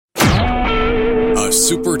A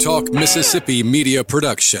Super Talk Mississippi media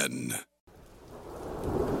production.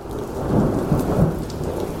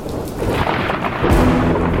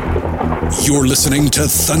 You're listening to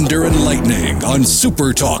Thunder and Lightning on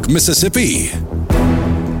Super Talk Mississippi.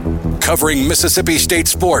 Covering Mississippi State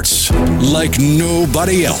sports like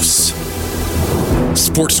nobody else.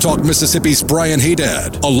 Sports Talk Mississippi's Brian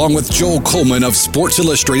Haydad, along with Joel Coleman of Sports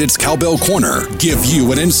Illustrated's Cowbell Corner, give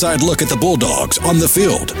you an inside look at the Bulldogs on the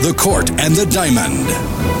field, the court, and the diamond.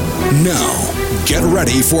 Now, get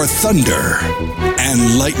ready for Thunder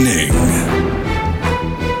and Lightning.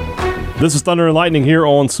 This is Thunder and Lightning here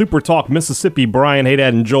on Super Talk Mississippi. Brian Haydad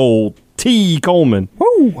and Joel T. Coleman.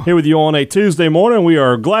 Woo. Here with you on a Tuesday morning. We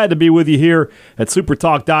are glad to be with you here at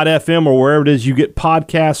supertalk.fm or wherever it is you get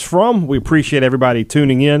podcasts from. We appreciate everybody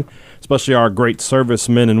tuning in, especially our great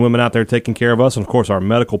servicemen and women out there taking care of us, and, of course, our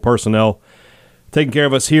medical personnel taking care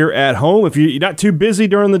of us here at home. If you're not too busy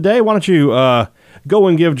during the day, why don't you go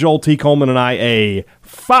and give Joel T. Coleman and I a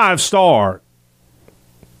 5-star.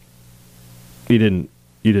 You didn't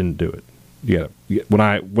do it. You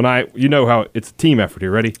know how it's a team effort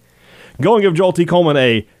here. Ready? Go and give Joel T.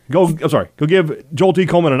 Coleman go give Joel T.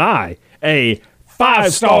 Coleman and I a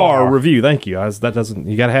 5-star review. Thank you.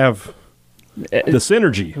 You got to have the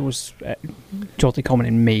synergy. It was Joel T. Coleman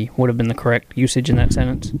and me would have been the correct usage in that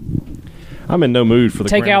sentence. I'm in no mood for the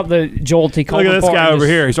Take grammar. out the Joel T. Coleman. Look at this part guy over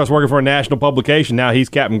here. He starts working for a national publication. Now he's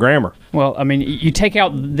Captain Grammar. Well, I mean, you take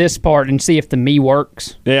out this part and see if the me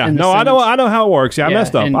works. Yeah. No, I know how it works. Yeah, I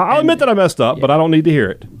messed up. I'll admit that I messed up, but I don't need to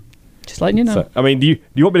hear it. Just letting you know. So, I mean, do you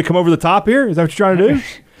want me to come over the top here? Is that what you're trying to do?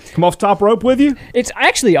 Come off the top rope with you? It's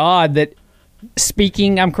actually odd that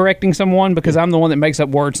speaking, I'm correcting someone because I'm the one that makes up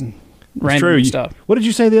words and random stuff. What did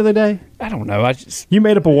you say the other day? I don't know. You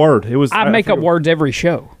made up a word. I make up words every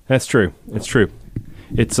show. That's true. It's true.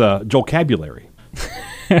 It's Joelcabulary.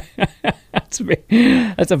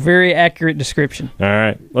 That's a very accurate description. All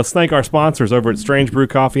right. Let's thank our sponsors over at Strange Brew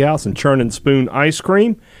Coffee House and Churn and Spoon Ice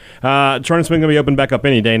Cream. Churn and Spoon going to be open back up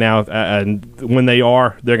any day now, and when they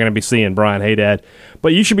are, they're going to be seeing Brian Haydad.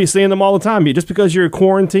 But you should be seeing them all the time. Just because you're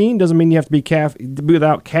quarantined doesn't mean you have to be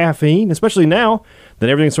without caffeine, especially now that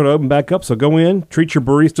everything's sort of open back up. So go in, treat your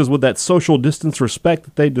baristas with that social distance respect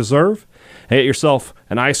that they deserve. Get yourself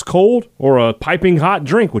an ice cold or a piping hot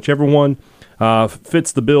drink, whichever one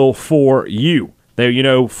fits the bill for you. You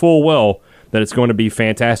know full well that it's going to be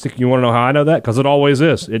fantastic. You want to know how I know that? Because it always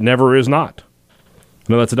is. It never is not.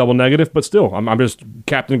 I know that's a double negative, but still, I'm just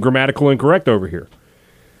Captain Grammatical Incorrect over here.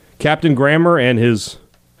 Captain Grammar and his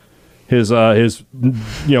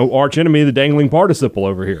arch enemy, the dangling participle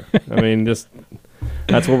over here. I mean, that's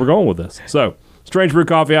where we're going with this. So, Strange Brew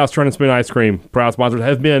Coffee House, Churn and Spoon Ice Cream, proud sponsors,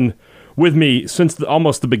 have been with me since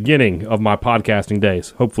almost the beginning of my podcasting days.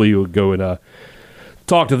 Hopefully you'll go and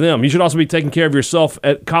talk to them. You should also be taking care of yourself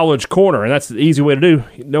at College Corner, and that's the easy way to do.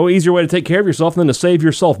 No easier way to take care of yourself than to save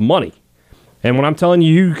yourself money. And when I'm telling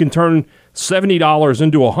you, you can turn $70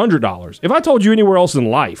 into $100. If I told you anywhere else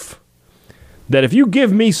in life that if you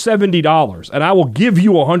give me $70 and I will give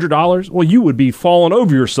you $100, well, you would be falling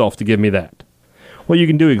over yourself to give me that. Well, you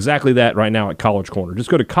can do exactly that right now at College Corner.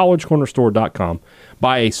 Just go to collegecornerstore.com,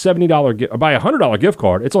 buy a $100 gift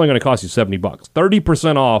card. It's only going to cost you $70.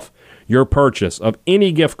 30% off your purchase of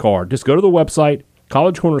any gift card. Just go to the website,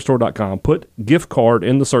 collegecornerstore.com, put gift card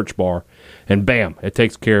in the search bar, and bam, it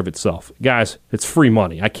takes care of itself. Guys, it's free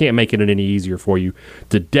money. I can't make it any easier for you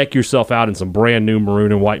to deck yourself out in some brand new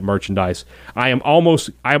maroon and white merchandise. I am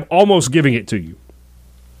almost giving it to you.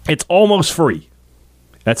 It's almost free.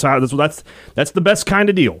 That's the best kind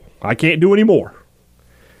of deal. I can't do any more.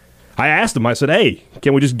 I asked him, I said, hey,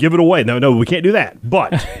 can we just give it away? No, we can't do that.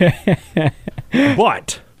 But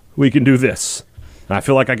we can do this. And I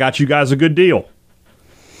feel like I got you guys a good deal.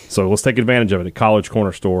 So let's take advantage of it at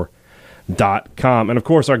collegecornerstore.com. And, of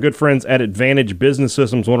course, our good friends at Advantage Business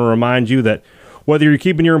Systems want to remind you that whether you're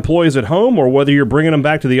keeping your employees at home or whether you're bringing them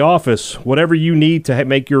back to the office, whatever you need to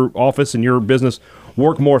make your office and your business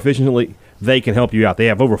work more efficiently, they can help you out. They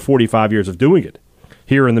have over 45 years of doing it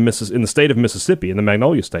here in the state of Mississippi, in the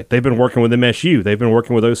Magnolia State. They've been working with MSU. They've been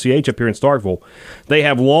working with OCH up here in Starkville. They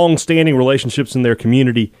have long-standing relationships in their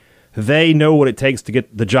community. They know what it takes to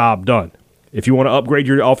get the job done. If you want to upgrade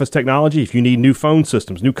your office technology, if you need new phone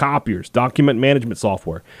systems, new copiers, document management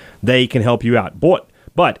software, they can help you out. But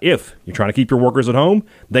if you're trying to keep your workers at home,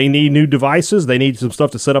 they need new devices, they need some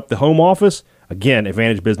stuff to set up the home office, again,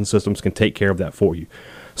 Advantage Business Systems can take care of that for you.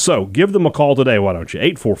 So give them a call today, why don't you?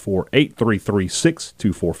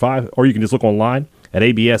 844-833-6245, or you can just look online at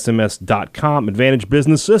absms.com. Advantage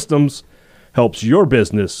Business Systems helps your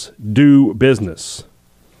business do business.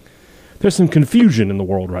 There's some confusion in the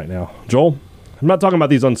world right now. Joel, I'm not talking about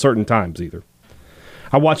these uncertain times either.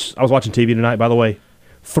 I was watching TV tonight, by the way.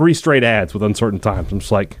 3 straight ads with uncertain times. I'm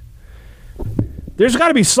just like, there's got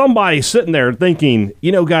to be somebody sitting there thinking,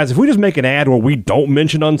 guys, if we just make an ad where we don't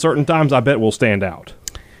mention uncertain times, I bet we'll stand out.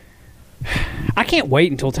 I can't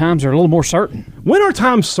wait until times are a little more certain. When are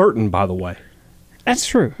times certain, by the way? That's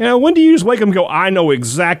true. When do you just wake up and go, I know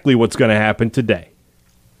exactly what's going to happen today?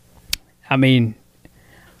 I mean,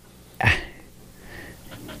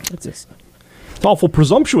 it's awful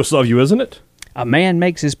presumptuous of you, isn't it? A man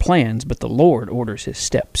makes his plans, but the Lord orders his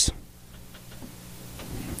steps.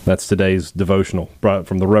 That's today's devotional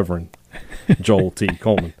from the Reverend Joel T.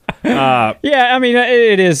 Coleman. Yeah, I mean,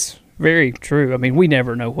 it is very true. I mean, we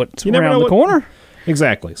never know what's around the corner.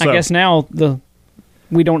 Exactly. I guess now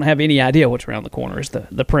we don't have any idea what's around the corner is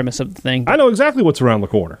the premise of the thing. I know exactly what's around the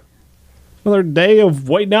corner. Another day of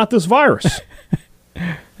waiting out this virus.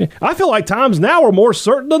 I feel like times now are more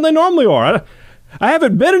certain than they normally are. I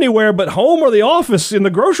haven't been anywhere but home or the office in the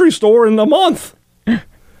grocery store in a month. I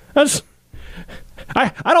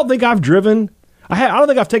don't think I've driven. I don't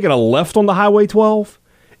think I've taken a left on the Highway 12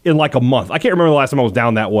 in like a month. I can't remember the last time I was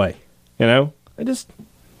down that way. Times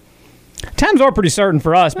are pretty certain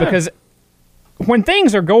for us because when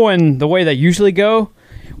things are going the way they usually go,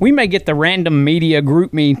 we may get the random media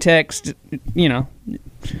group me text,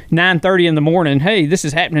 9:30 in the morning. Hey, this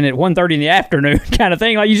is happening at 1:30 in the afternoon, kind of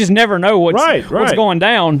thing. Like you just never know what's going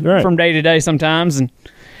down from day to day sometimes. And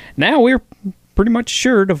now we're pretty much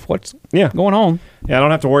assured of what's going on. Yeah, I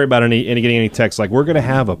don't have to worry about getting any texts like we're going to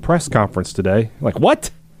have a press conference today. Like what?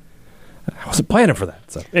 I wasn't planning for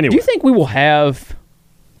that. So anyway, do you think we will have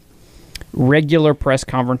regular press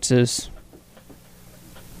conferences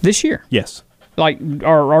this year? Yes. Like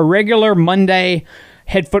our regular Monday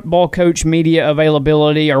head football coach media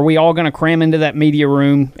availability, are we all going to cram into that media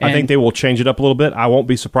room? I think they will change it up a little bit. I won't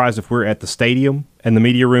be surprised if we're at the stadium and the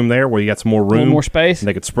media room there where you got some more room. A little more space. And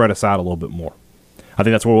they could spread us out a little bit more. I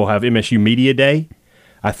think that's where we'll have MSU Media Day.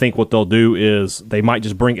 I think what they'll do is they might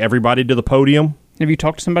just bring everybody to the podium. Have you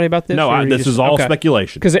talked to somebody about this? No, this is all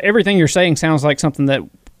speculation. Because everything you're saying sounds like something that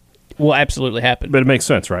will absolutely happen. But it makes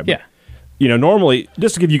sense, right? Yeah. But, normally,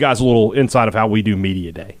 just to give you guys a little insight of how we do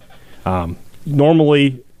Media Day,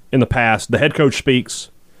 normally in the past, the head coach speaks,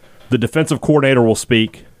 the defensive coordinator will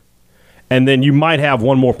speak, and then you might have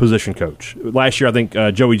one more position coach. Last year, I think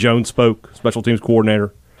Joey Jones spoke, special teams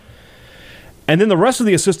coordinator. And then the rest of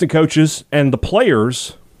the assistant coaches and the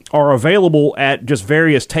players are available at just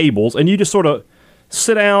various tables, and you just sort of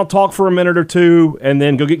sit down, talk for a minute or two, and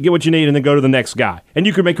then go get what you need, and then go to the next guy. And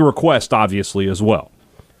you can make a request, obviously, as well.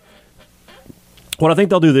 What I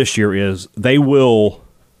think they'll do this year is they might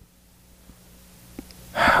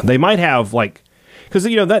have because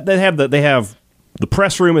they have the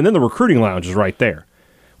press room and then the recruiting lounge is right there.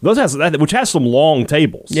 Which has some long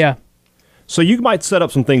tables. Yeah. So you might set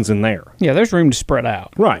up some things in there. Yeah, there's room to spread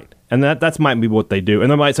out. Right. And that's might be what they do.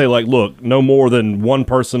 And they might say look, no more than one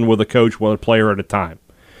person with a coach, one player at a time.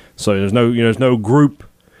 So there's no group.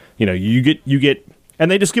 You get and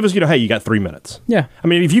they just give us, hey, you got 3 minutes. Yeah. I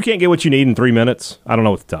mean, if you can't get what you need in 3 minutes, I don't know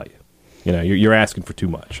what to tell you. You're asking for too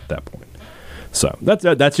much at that point. So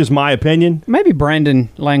that's just my opinion. Maybe Brandon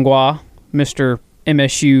Langlois, Mr.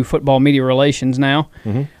 MSU Football Media Relations now,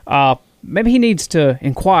 maybe he needs to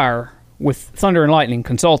inquire with Thunder and Lightning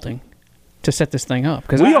Consulting to set this thing up.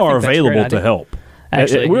 Because we are available to help.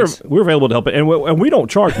 Actually, we're available to help, and we don't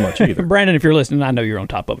charge much either. Brandon, if you're listening, I know you're on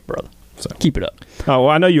top of it, brother. So keep it up. Oh, well,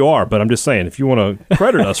 I know you are, but I'm just saying, if you want to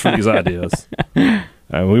credit us for these ideas,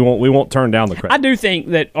 we won't turn down the credit. I do think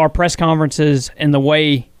that our press conferences and the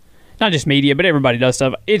way, not just media, but everybody does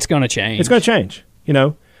stuff, it's going to change. It's going to change.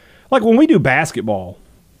 Like when we do basketball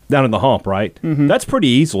down in the hump, right? Mm-hmm. That's pretty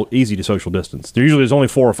easy to social distance. There's only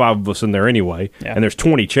 4 or 5 of us in there anyway, and there's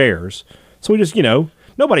 20 chairs. So we just,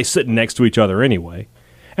 nobody's sitting next to each other anyway.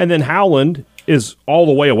 And then Howland is all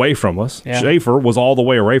the way away from us. Yeah. Schaefer was all the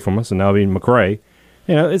way away from us, and now McCray.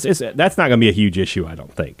 That's not going to be a huge issue, I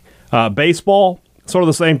don't think. Baseball, sort of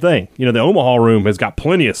the same thing. The Omaha room has got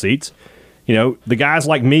plenty of seats. The guys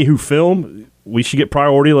like me who film, we should get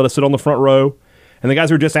priority. Let us sit on the front row. And the guys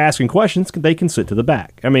who are just asking questions, they can sit to the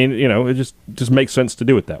back. I mean, it just makes sense to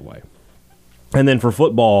do it that way. And then for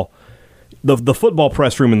football, the football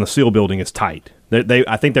press room in the SEAL building is tight.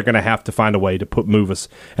 I think they're going to have to find a way to move us.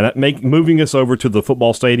 And moving us over to the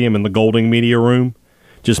football stadium and the Golding media room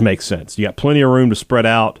just makes sense. You got plenty of room to spread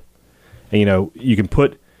out. And, you can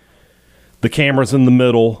put the cameras in the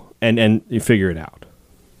middle and you figure it out.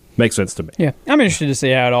 Makes sense to me. Yeah, I'm interested to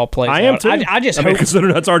see how it all plays out. I am too. I just I mean, hope,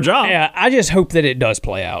 consider that's our job. yeah, I just hope that it does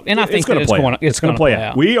play out, and I think that it's going to play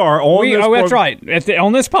out. We are on. That's right.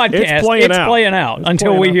 On this podcast, it's playing out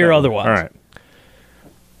until we hear otherwise. All right.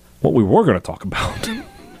 What we were going to talk about.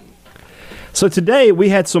 So today we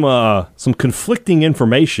had some conflicting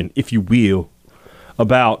information, if you will,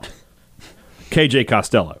 about KJ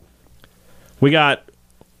Costello. We got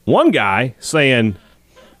one guy saying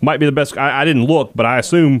might be the best. I didn't look, but I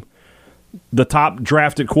assume the top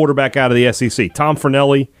drafted quarterback out of the SEC. Tom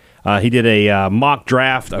Fornelli, he did a mock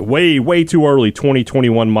draft, a way too early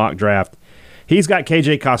 2021 mock draft. He's got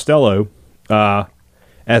KJ Costello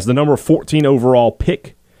as the number 14 overall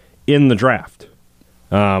pick in the draft.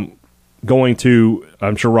 Going to,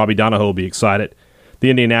 I'm sure Robbie Donahoe will be excited,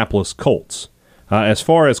 the Indianapolis Colts. As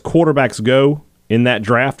far as quarterbacks go in that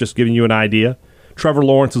draft, just giving you an idea, Trevor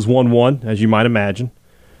Lawrence is 1-1, as you might imagine.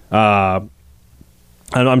 And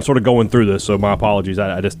I'm sort of going through this, so my apologies.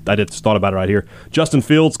 I just thought about it right here. Justin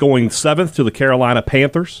Fields going 7th to the Carolina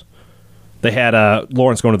Panthers. They had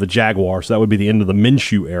Lawrence going to the Jaguars, so that would be the end of the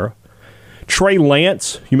Minshew era. Trey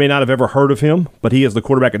Lance, you may not have ever heard of him, but he is the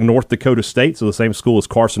quarterback at North Dakota State, so the same school as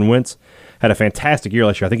Carson Wentz. Had a fantastic year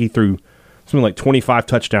last year. I think he threw something like 25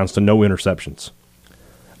 touchdowns to no interceptions.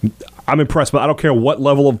 I'm impressed, but I don't care what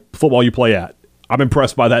level of football you play at. I'm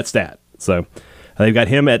impressed by that stat. So they've got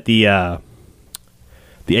him at the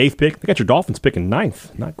 8th pick. They got your Dolphins picking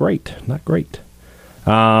 9th. Not great.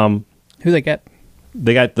 Who they got?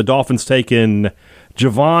 They got the Dolphins taking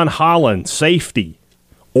Javon Holland, safety,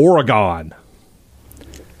 Oregon.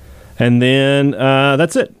 And then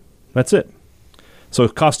that's it. So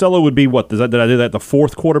Costello would be what? Did I do that? The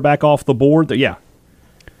 4th quarterback off the board? Yeah.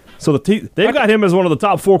 So they've got him as one of the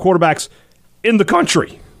top 4 quarterbacks in the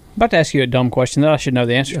country. I'm about to ask you a dumb question that I should know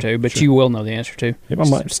the answer to, but you will know the answer to. Yep, I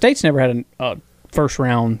might. State's never had a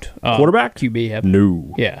first-round quarterback QB, have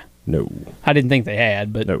No. Yeah. No. I didn't think they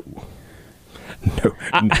had, but No.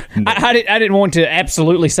 I didn't want to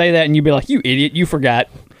absolutely say that, and you'd be like, "You idiot, you forgot."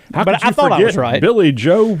 But I thought I was right. Billy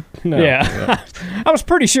Joe? No. Yeah. I was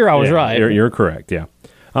pretty sure I was right. You're correct, yeah.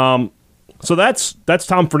 So that's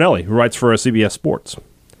Tom Fornelli, who writes for CBS Sports.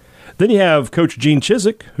 Then you have Coach Gene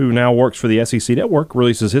Chizik, who now works for the SEC Network,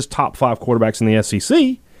 releases his top 5 quarterbacks in the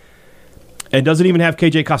SEC, and doesn't even have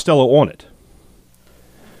KJ Costello on it.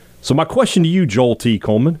 So my question to you, Joel T.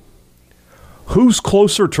 Coleman, who's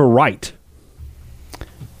closer to right?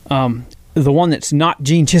 The one that's not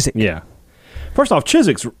Gene Chizik. Yeah. First off,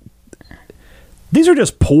 Chizik's, these are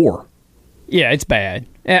just poor. Yeah, it's bad.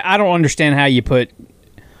 I don't understand how you put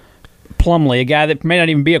Plumlee, a guy that may not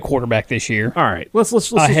even be a quarterback this year. All right, let's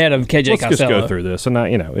ahead of KJ Costello. Let's just go through this, and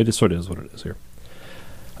it just sort of is what it is here.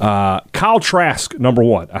 Kyle Trask, number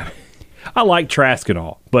 1. I like Trask and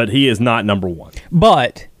all, but he is not number 1.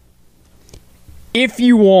 But if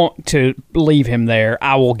you want to leave him there,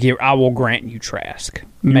 I will grant you Trask.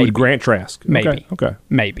 Maybe. You would grant Trask. Maybe. Okay.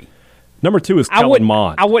 Maybe. Number 2 is Kellen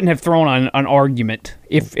Mond. I wouldn't have thrown an argument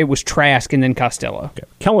if it was Trask and then Costello. Okay.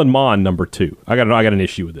 Kellen Mond, number 2. I got an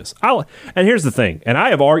issue with this. And here's the thing, and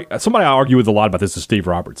somebody I argue with a lot about this is Steve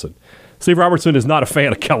Robertson. Steve Robertson is not a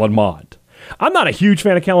fan of Kellen Mond. I'm not a huge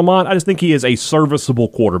fan of Kellen Mond. I just think he is a serviceable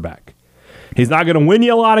quarterback. He's not going to win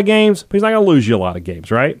you a lot of games, but he's not going to lose you a lot of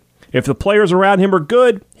games, right? If the players around him are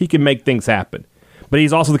good, he can make things happen. But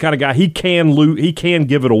he's also the kind of guy he can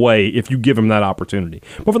give it away if you give him that opportunity.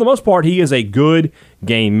 But for the most part, he is a good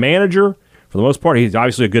game manager. For the most part, he's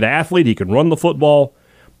obviously a good athlete. He can run the football.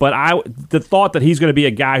 But the thought that he's going to be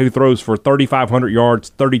a guy who throws for 3,500 yards,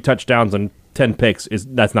 30 touchdowns, and 10 picks,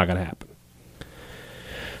 that's not going to happen.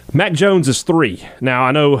 Mac Jones is 3. Now,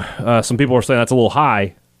 I know some people are saying that's a little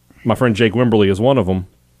high. My friend Jake Wimberly is one of them.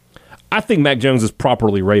 I think Mac Jones is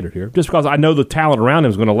properly rated here, just because I know the talent around him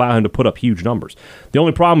is going to allow him to put up huge numbers. The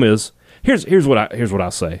only problem is, here's what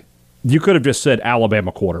I'll say. You could have just said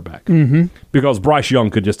Alabama quarterback, because Bryce Young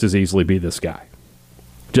could just as easily be this guy,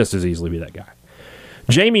 just as easily be that guy.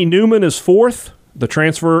 Jamie Newman is 4th, the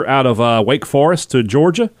transfer out of Wake Forest to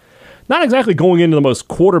Georgia. Not exactly going into the most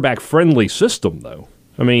quarterback-friendly system, though.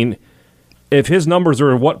 I mean, if his numbers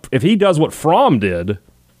are if he does what Fromm did, I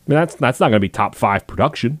mean, that's not going to be top 5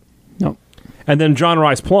 production. No. And then John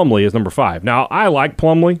Rice Plumlee is number 5. Now, I like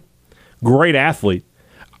Plumlee, great athlete.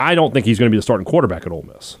 I don't think he's going to be the starting quarterback at Ole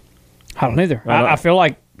Miss. I don't either. I feel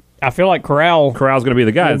like Corral's going to be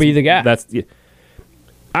the guy. Will be the guy.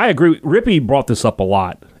 I agree. Rippey brought this up a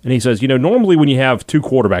lot, and he says, normally when you have 2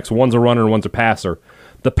 quarterbacks, one's a runner and one's a passer,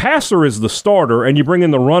 the passer is the starter, and you bring in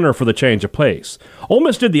the runner for the change of pace. Ole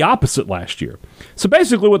Miss did the opposite last year. So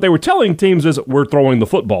basically what they were telling teams is, we're throwing the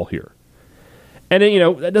football here. And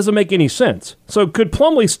that doesn't make any sense. So could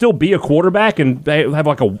Plumlee still be a quarterback and they have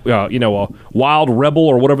like a wild rebel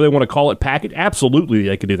or whatever they want to call it package? Absolutely,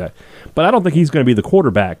 they could do that. But I don't think he's going to be the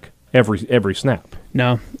quarterback every snap.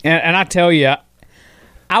 No, and I tell you,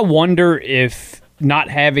 I wonder if not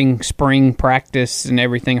having spring practice and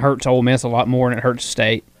everything hurts Ole Miss a lot more than it hurts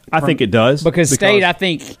State. I think it does. Because State, I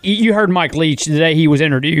think, you heard Mike Leach the day he was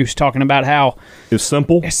introduced talking about how it's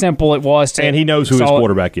simple it was. And he knows who his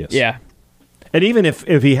quarterback is. Yeah. And even if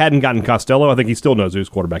he hadn't gotten Costello, I think he still knows who his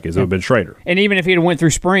quarterback is. It would have been Schrader. And even if he'd went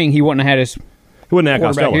through spring, he wouldn't have had his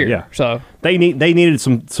Costello, here. Yeah. So they needed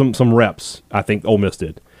some reps, I think Ole Miss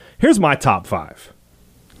did. Here's my top 5.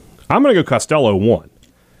 I'm going to go Costello 1.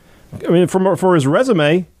 I mean, for his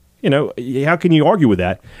resume, how can you argue with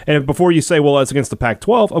that? And before you say, well, that's against the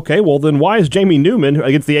Pac-12, okay, well, then why is Jamie Newman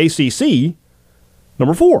against the ACC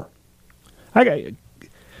number 4?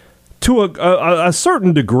 To a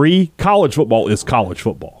certain degree, college football is college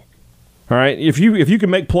football. All right? If you can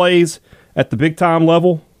make plays at the big-time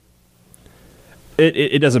level,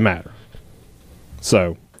 it doesn't matter.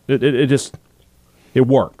 So, it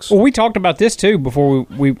works. Well, we talked about this, too, before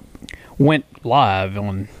we went live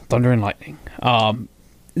on Thunder and Lightning.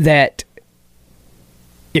 That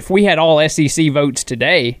if we had all SEC votes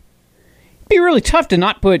today, it'd be really tough to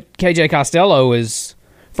not put KJ Costello as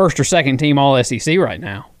first or second team all SEC right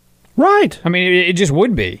now. Right. I mean, it just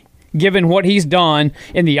would be, given what he's done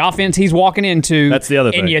in the offense he's walking into. That's the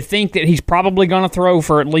other thing. And you think that he's probably going to throw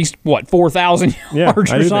for at least, 4,000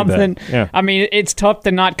 yards or something? Yeah. I mean, it's tough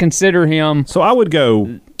to not consider him. So I would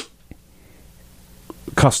go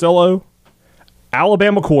Costello,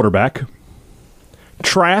 Alabama quarterback,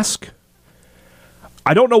 Trask.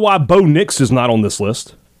 I don't know why Bo Nix is not on this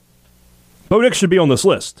list. Bo Nix should be on this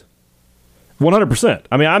list. 100%.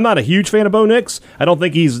 I mean, I'm not a huge fan of Bo Nix. I don't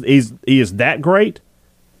think he is that great.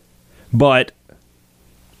 But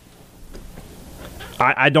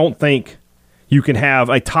I don't think you can have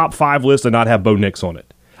a top 5 list and not have Bo Nix on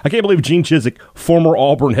it. I can't believe Gene Chizik, former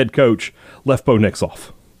Auburn head coach, left Bo Nix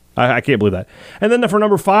off. I can't believe that. And then for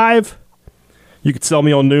number 5, you could sell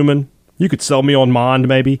me on Newman. You could sell me on Mond,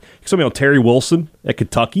 maybe. You could sell me on Terry Wilson at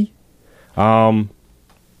Kentucky. Just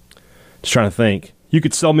trying to think. You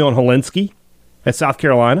could sell me on Helinski at South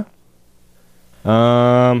Carolina.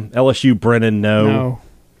 LSU, Brennan, no.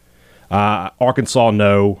 Arkansas,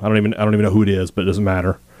 no. I don't even know who it is, but it doesn't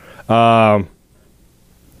matter. I'm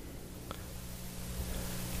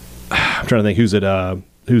trying to think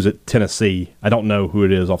who's at Tennessee. I don't know who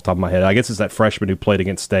it is off the top of my head. I guess it's that freshman who played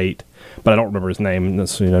against State, but I don't remember his name.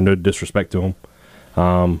 That's, no disrespect to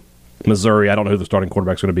him. Missouri, I don't know who the starting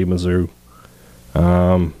quarterback's going to be. Mizzou.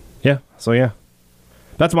 Yeah.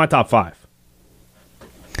 That's my top 5.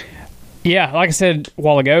 Yeah, like I said a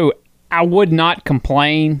while ago, I would not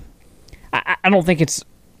complain. I don't think it's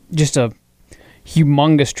just a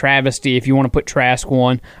humongous travesty if you want to put Trask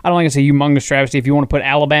 1. I don't think it's a humongous travesty if you want to put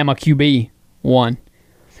Alabama QB 1.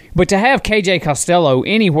 But to have KJ Costello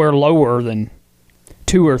anywhere lower than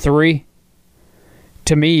 2 or 3,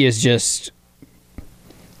 to me, is just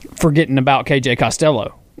forgetting about KJ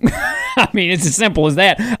Costello. I mean, it's as simple as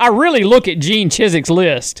that. I really look at Gene Chizik's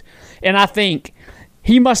list, and I think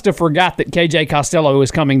he must have forgot that KJ Costello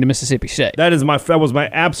is coming to Mississippi State. That was my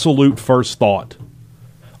absolute first thought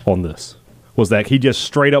on this, was that he just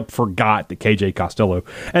straight up forgot that KJ Costello.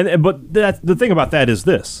 But the thing about that is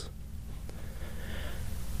this.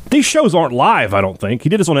 These shows aren't live, I don't think. He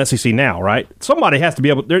did this on SEC Now, right? Somebody has to be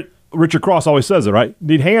able – Richard Cross always says it, right?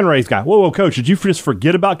 The hand-raised guy. Whoa, Coach, did you just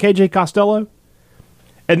forget about KJ Costello?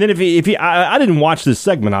 And then if he I didn't watch this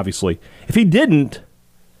segment, obviously. If he did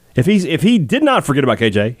not forget about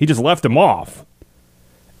KJ, he just left him off,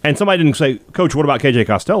 and somebody didn't say, Coach, what about KJ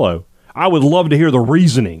Costello? I would love to hear the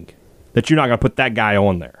reasoning that you're not going to put that guy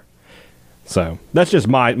on there. So that's just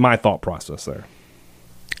my thought process there.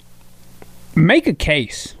 Make a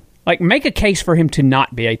case. Make a case for him to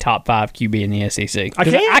not be a top 5 QB in the SEC.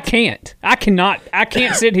 I can't. I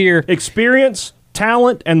can't sit here. Experience,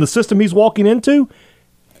 talent, and the system he's walking into.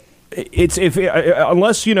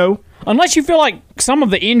 Unless you feel like some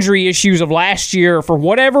of the injury issues of last year, for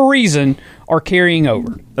whatever reason, are carrying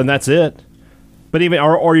over. And that's it. But even,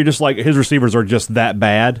 or you're just like, his receivers are just that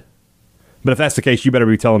bad. But if that's the case, you better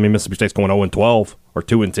be telling me Mississippi State's going 0-12 or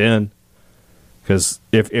 2-10. Because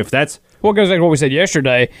if that's... Well, it goes back to what we said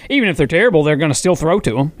yesterday. Even if they're terrible, they're going to still throw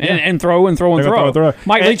to them and throw and throw and throw.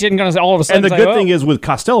 Mike Leach isn't going to all of a sudden say, And the good thing is with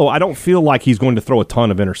Costello, I don't feel like he's going to throw a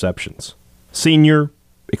ton of interceptions. Senior,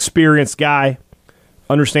 experienced guy,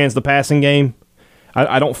 understands the passing game.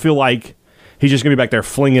 I don't feel like he's just going to be back there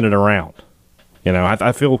flinging it around.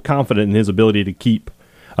 I feel confident in his ability to keep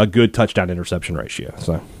a good touchdown interception ratio.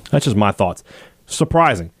 So that's just my thoughts.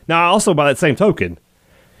 Surprising. Now, also by that same token,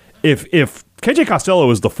 if KJ Costello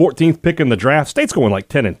is the 14th pick in the draft, State's going like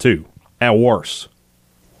 10-2 at worst.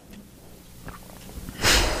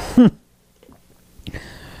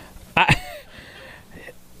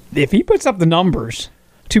 If he puts up the numbers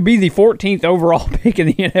to be the 14th overall pick in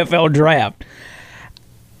the NFL draft,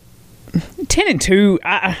 10-2.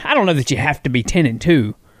 I don't know that you have to be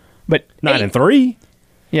 10-2, but 9-3.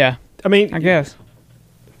 Yeah, I mean, I guess.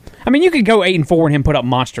 I mean, you could go 8-4 and him put up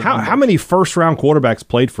monster numbers. How many first-round quarterbacks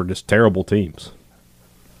played for just terrible teams?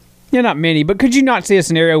 Yeah, not many. But could you not see a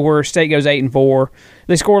scenario where State goes 8-4,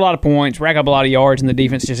 they score a lot of points, rack up a lot of yards, and the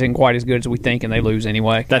defense just isn't quite as good as we think, and they lose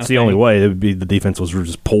anyway? That's the only way. It would be the defense was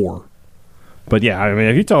just poor. But yeah, I mean,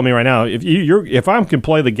 if you tell me right now, if I can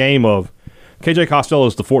play the game of KJ Costello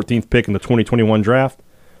is the 14th pick in the 2021 draft,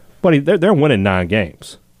 buddy, they're winning 9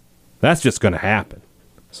 games. That's just going to happen.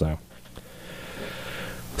 So,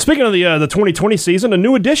 speaking of the 2020 season, a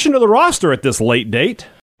new addition to the roster at this late date.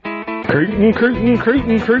 Creighton.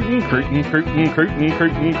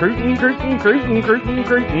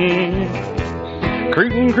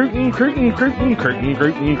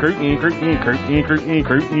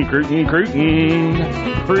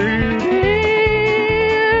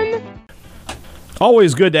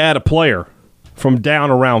 Always good to add a player from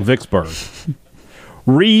down around Vicksburg.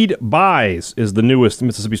 Reed Buys is the newest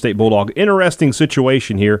Mississippi State Bulldog. Interesting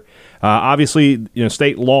situation here. Obviously,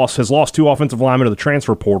 State has lost 2 offensive linemen to the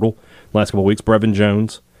transfer portal the last couple of weeks, Brevin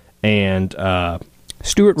Jones and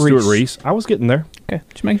Stuart Reese. I was getting there. Okay,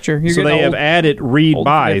 just making sure. So they have added Reed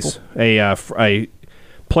Buys, a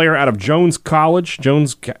player out of Jones College.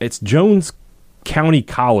 It's Jones County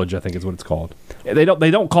College, I think is what it's called. They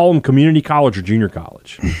don't call them community college or junior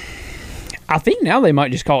college. I think now they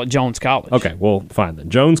might just call it Jones College. Okay, well, fine then.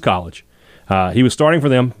 Jones College. He was starting for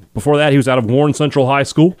them. Before that, he was out of Warren Central High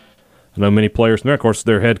School. I know many players there. Of course,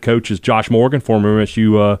 their head coach is Josh Morgan, former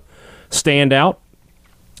MSU standout.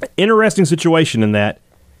 Interesting situation in that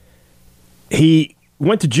he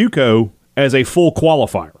went to JUCO as a full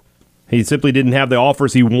qualifier. He simply didn't have the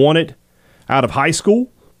offers he wanted out of high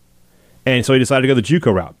school, and so he decided to go the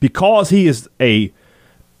JUCO route. Because he is a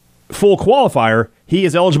full qualifier, he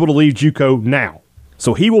is eligible to leave JUCO now.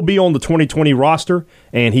 So he will be on the 2020 roster,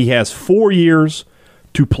 and he has 4 years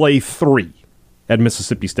to play 3 at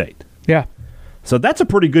Mississippi State. Yeah. So that's a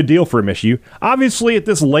pretty good deal for MSU. Obviously, at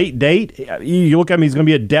this late date, you look at him, he's going to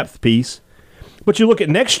be a depth piece. But you look at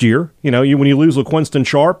next year, when you lose LaQuinston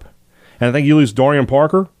Sharp, and I think you lose Dorian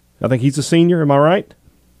Parker. I think he's a senior. Am I right?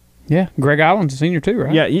 Yeah. Greg Allen's a senior too,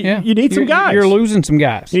 right? Yeah. You need some guys. You're losing some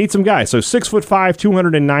guys. You need some guys. So 6'5",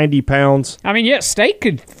 290 pounds. I mean, State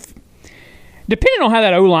could, depending on how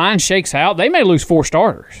that O-line shakes out, they may lose 4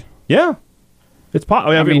 starters. Yeah. It's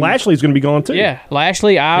possible. I mean, Lashley's going to be gone too. Yeah.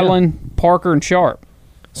 Lashley, Allen, Parker, and Sharp.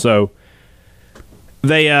 So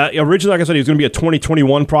they originally, like I said, he was going to be a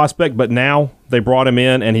 2021 prospect, but now they brought him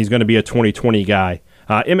in, and he's going to be a 2020 guy.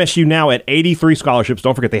 MSU now at 83 scholarships.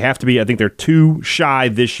 Don't forget, they have to be, I think they're 2 shy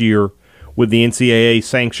this year with the NCAA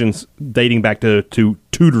sanctions dating back to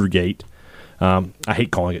Tutorgate. I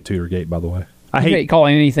hate calling it Tutorgate, by the way. I hate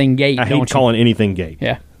calling anything gate, I hate calling anything gate.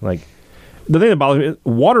 Yeah. Like, the thing that bothers me is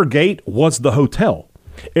Watergate was the hotel.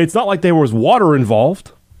 It's not like there was water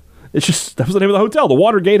involved. It's just, that was the name of the hotel, the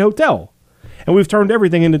Watergate Hotel. And we've turned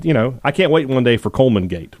everything into, I can't wait one day for Coleman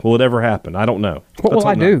Gate. Will it ever happen? I don't know. What will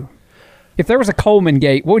I do? If there was a Coleman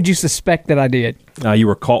Gate, what would you suspect that I did? You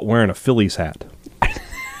were caught wearing a Phillies hat.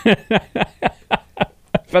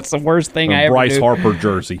 That's the worst thing I ever Bryce do. Harper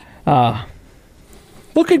jersey.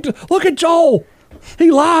 Look at Joel. He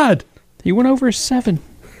lied. He went over his 7.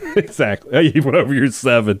 Exactly. He went over your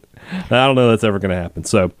 7. I don't know if that's ever going to happen.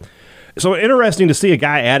 So interesting to see a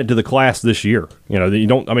guy added to the class this year. You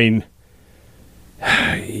don't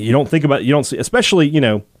think about, you don't see, especially,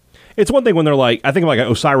 it's one thing when they're like, I think like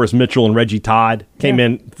Osiris Mitchell and Reggie Todd came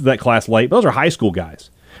in to that class late. But those are high school guys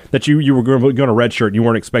that you were going to redshirt and you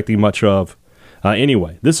weren't expecting much of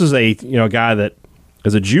anyway. This is a guy that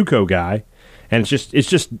is a JUCO guy, and it's just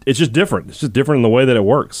different. It's just different in the way that it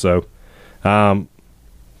works. So, trying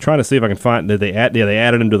to see if I can find that they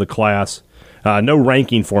added him to the class. No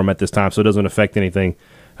ranking for him at this time, so it doesn't affect anything.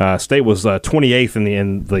 State was 28th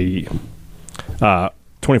in the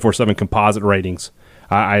 24/7 composite ratings.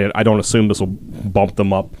 I don't assume this will bump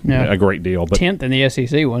them up a great deal. But 10th in the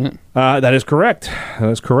SEC, wasn't it? That is correct.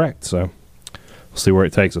 So we'll see where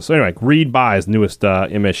it takes us. So anyway, Reed Buys, newest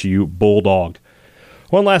MSU Bulldog.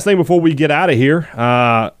 One last thing before we get out of here.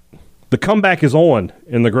 The comeback is on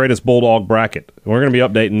in the greatest Bulldog bracket. We're going to be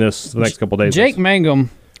updating this the next couple of days. Jake Mangum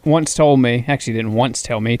once told me, actually didn't once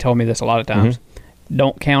tell me, he told me this a lot of times,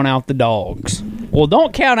 don't count out the dogs. Well,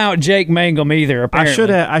 don't count out Jake Mangum either,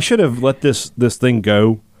 apparently. I should have let this thing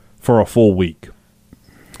go for a full week.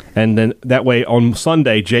 And then that way on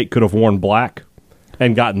Sunday, Jake could have worn black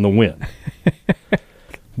and gotten the win.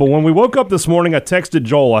 But when we woke up this morning, I texted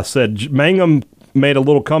Joel. I said, Mangum made a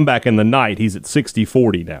little comeback in the night. He's at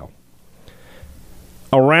 60-40 now.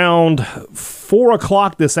 Around 4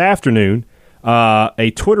 o'clock this afternoon,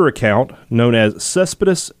 a Twitter account known as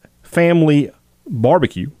Cespedes Family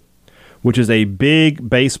Barbecue, which is a big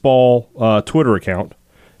baseball Twitter account,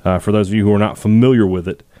 for those of you who are not familiar with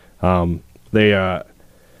it, the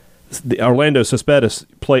Orlando Cespedes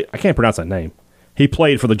play. I can't pronounce that name. He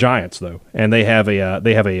played for the Giants though, and they have a. I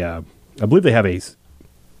believe they have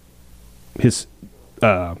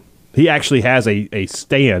he actually has a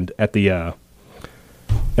stand at the.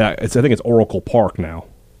 I think it's Oracle Park now.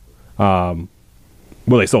 Well,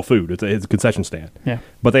 they sell food. It's a concession stand. Yeah,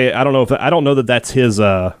 but I don't know that that's his.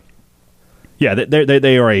 Yeah,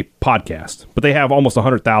 they are a podcast, but they have almost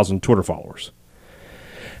 100,000 Twitter followers,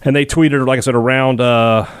 and they tweeted, like I said, around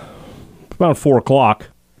 4 o'clock.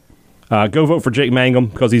 Go vote for Jake Mangum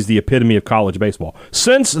because he's the epitome of college baseball.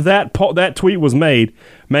 Since that tweet was made,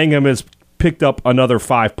 Mangum has picked up another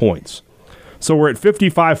 5 points. So we're at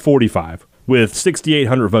 55-45 with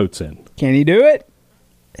 6,800 votes in. Can he do it?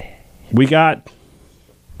 We got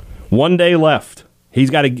 1 day left. He's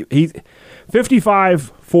got to. He's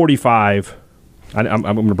 55-45. I'm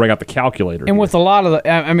going to break out the calculator. And with a lot of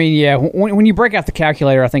the, when you break out the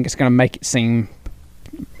calculator, I think it's going to make it seem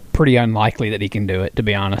pretty unlikely that he can do it, to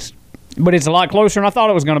be honest. But it's a lot closer than I thought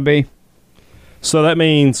it was going to be. So that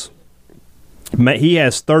means he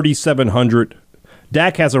has 3,700.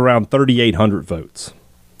 Dak has around 3,800 votes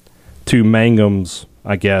to Mangum's,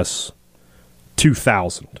 I guess,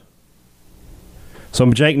 2,000.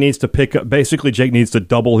 So Jake needs to pick up. Basically, Jake needs to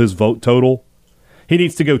double his vote total. He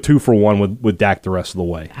needs to go 2-for-1 with Dak the rest of the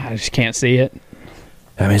way. I just can't see it.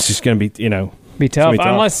 I mean, it's just going to be, be tough.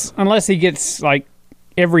 Unless he gets like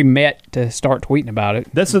every Met to start tweeting about it.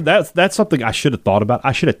 That's something I should have thought about.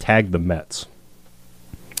 I should have tagged the Mets.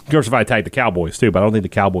 Of course, if I tagged the Cowboys too, but I don't think the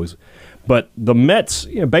Cowboys. But the Mets,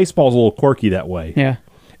 baseball's a little quirky that way. Yeah.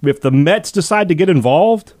 If the Mets decide to get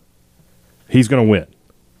involved, he's going to win.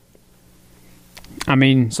 I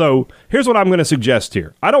mean, so here's what I'm going to suggest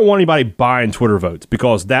here. I don't want anybody buying Twitter votes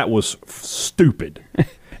because that was stupid.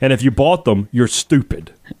 And if you bought them, you're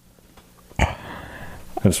stupid. I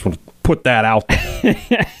just want to put that out there.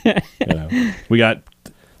 We got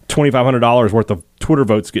 $2,500 worth of Twitter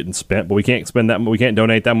votes getting spent, but we can't spend that. We can't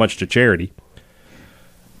donate that much to charity.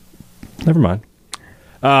 Never mind.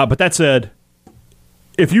 But that said,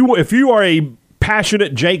 if you are a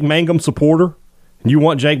passionate Jake Mangum supporter and you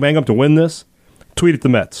want Jake Mangum to win this, tweet at the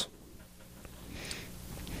Mets.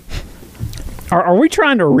 Are we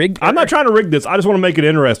trying to rig? I'm not trying to rig this. I just want to make it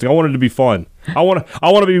interesting. I want it to be fun. I want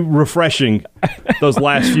to be refreshing those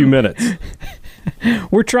last few minutes.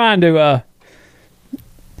 We're trying to.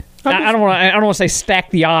 I don't want to say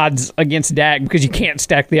stack the odds against Dak because you can't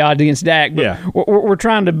stack the odds against Dak. But yeah. we're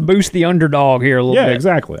trying to boost the underdog here a little bit. Yeah,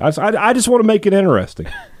 exactly. I just want to make it interesting.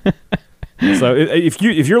 So if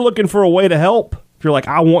you're looking for a way to help, if you're like,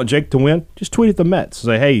 I want Jake to win, just tweet at the Mets.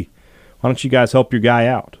 Say, hey, why don't you guys help your guy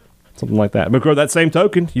out? Something like that. But that same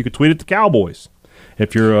token, you could tweet at the Cowboys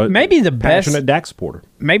if you're a passionate Dak supporter.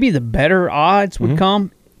 Maybe the better odds would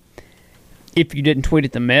come if you didn't tweet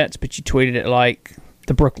at the Mets, but you tweeted at like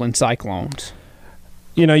the Brooklyn Cyclones.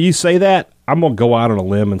 You say that, I'm going to go out on a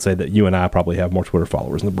limb and say that you and I probably have more Twitter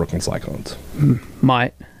followers than the Brooklyn Cyclones.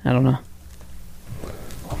 Might. I don't know.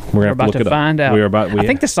 We're about to find out. I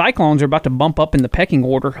think the Cyclones are about to bump up in the pecking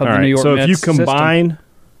order of the New York Mets. So if you combine,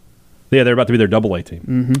 they're about to be their Double-A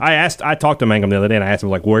team. I talked to Mangum the other day, and I asked him,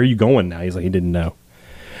 like, where are you going now? He's like, he didn't know.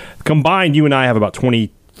 Combined, you and I have about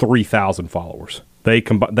 23,000 followers. They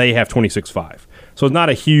have 26.5. So it's not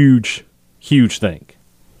a huge thing.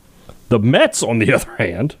 The Mets, on the other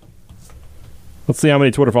hand, let's see how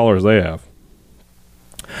many Twitter followers they have.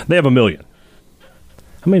 They have 1 million.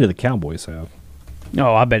 How many do the Cowboys have?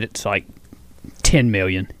 Oh, I bet it's like 10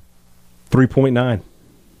 million. 3.9.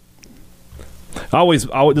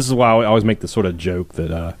 This is why I always make this sort of joke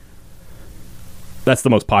that that's the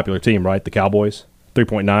most popular team, right? The Cowboys,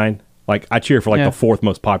 3.9. Like, I cheer for the fourth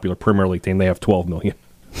most popular Premier League team. They have 12 million.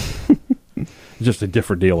 Just a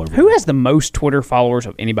different deal over Who has the most Twitter followers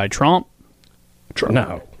of anybody? Trump?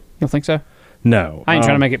 No. You don't think so? No. I ain't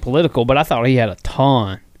trying to make it political, but I thought he had a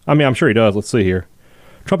ton. I mean, I'm sure he does. Let's see here.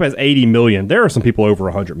 Trump has 80 million. There are some people over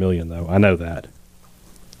 100 million, though. I know that.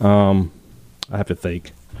 I have to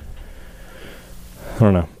think.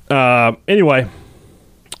 don't know. Anyway,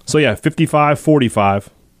 so yeah, 55-45.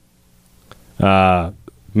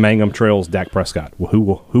 Mangum Trails Dak Prescott.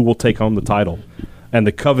 Who will take home the title and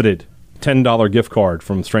the coveted $10 gift card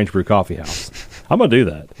from Strange Brew Coffee House? I'm gonna do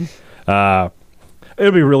that.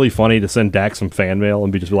 It'd be really funny to send Dak some fan mail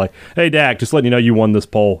and be like, "Hey Dak, just letting you know you won this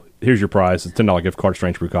poll. Here's your prize. It's $10 gift card,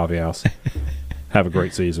 Strange Brew Coffee House. Have a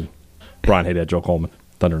great season." Brian Haydad, Joe Coleman,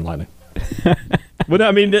 Thunder and Lightning. But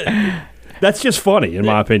I mean, that's just funny in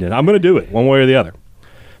my opinion. I'm gonna do it one way or the other.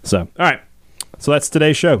 So, all right. So that's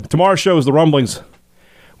today's show. Tomorrow's show is the Rumblings.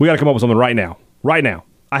 We got to come up with something right now. Right now.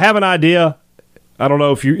 I have an idea. I don't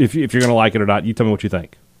know if you're going to like it or not. You tell me what you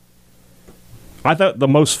think. I thought the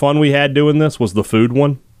most fun we had doing this was the food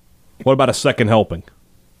one. What about a second helping?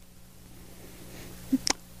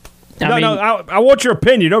 I want your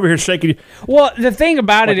opinion. Over here shaking. Well, the thing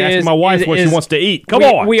about it is, asking my wife what she wants to eat. Come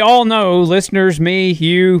on. We all know, listeners, me,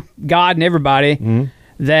 you, God, and everybody,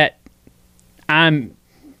 that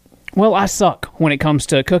I suck when it comes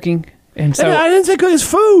to cooking. And so I didn't say cook. It's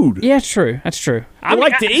food. Yeah, it's true. That's true. I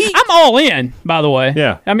like to eat. I'm all in, by the way.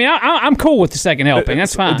 Yeah. I mean, I'm cool with the second helping.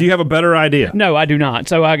 That's fine. Do you have a better idea? No, I do not.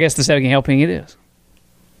 So I guess the second helping it is.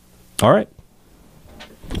 All right.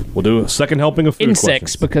 We'll do a second helping of food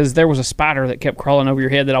insects, because there was a spider that kept crawling over your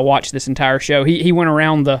head that I watched this entire show. He went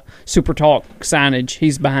around the Super Talk signage.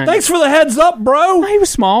 He's behind. Thanks for the heads up, bro. He was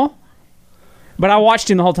small. But I watched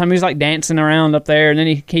him the whole time. He was like dancing around up there, and then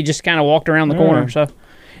he just kind of walked around the corner. So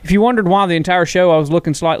if you wondered why the entire show I was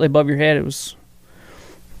looking slightly above your head, I was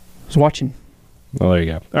watching. Well, there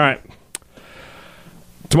you go. All right.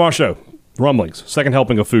 Tomorrow's show, Rumblings, second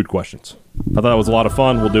helping of food questions. I thought that was a lot of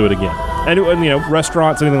fun. We'll do it again. And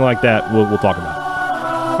restaurants, anything like that, we'll talk about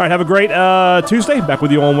it. All right, have a great Tuesday. Back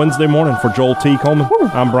with you on Wednesday morning. For Joel T. Coleman,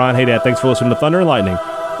 I'm Brian Haydad. Thanks for listening to Thunder and Lightning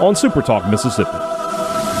on Super Talk Mississippi.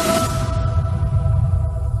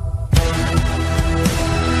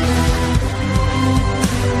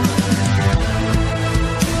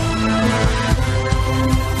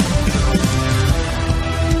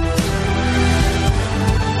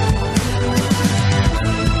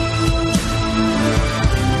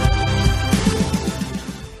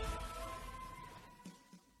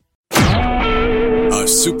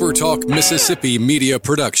 Super Talk Mississippi Media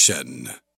Production.